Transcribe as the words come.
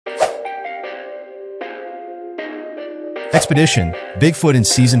Expedition Bigfoot in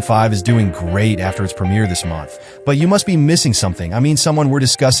Season 5 is doing great after its premiere this month, but you must be missing something. Someone we're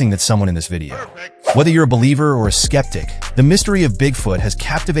discussing that's someone in this video. Whether you're a believer or a skeptic, the mystery of Bigfoot has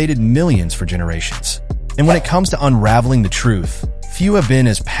captivated millions for generations. And when it comes to unraveling the truth, few have been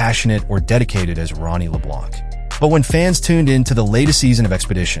as passionate or dedicated as Ronny LeBlanc. But when fans tuned in to the latest season of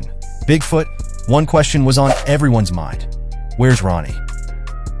Expedition Bigfoot, one question was on everyone's mind. Where's Ronny?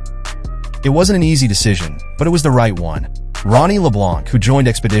 It wasn't an easy decision, but it was the right one. Ronny LeBlanc, who joined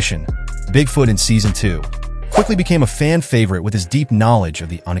Expedition Bigfoot in Season 2, quickly became a fan favorite with his deep knowledge of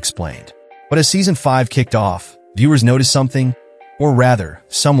the unexplained. But as Season 5 kicked off, viewers noticed something, or rather,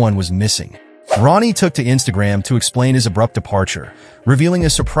 someone was missing. Ronny took to Instagram to explain his abrupt departure, revealing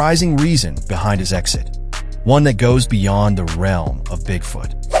a surprising reason behind his exit, one that goes beyond the realm of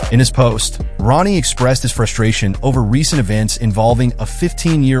Bigfoot. In his post, Ronny expressed his frustration over recent events involving a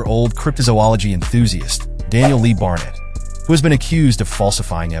 15-year-old cryptozoology enthusiast, Daniel Lee Barnett, who has been accused of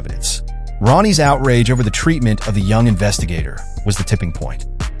falsifying evidence. Ronny's outrage over the treatment of the young investigator was the tipping point.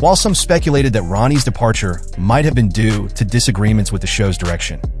 While some speculated that Ronny's departure might have been due to disagreements with the show's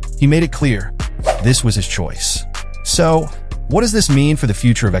direction, he made it clear this was his choice. So, what does this mean for the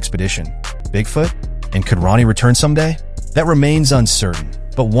future of Expedition Bigfoot? And could Ronny return someday? That remains uncertain,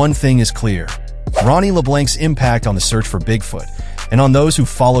 but one thing is clear. Ronny LeBlanc's impact on the search for Bigfoot and on those who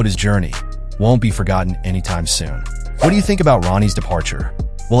followed his journey won't be forgotten anytime soon. What do you think about Ronny's departure?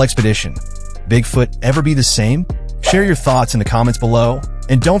 Will Expedition Bigfoot ever be the same? Share your thoughts in the comments below,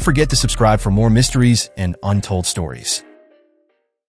 and don't forget to subscribe for more mysteries and untold stories.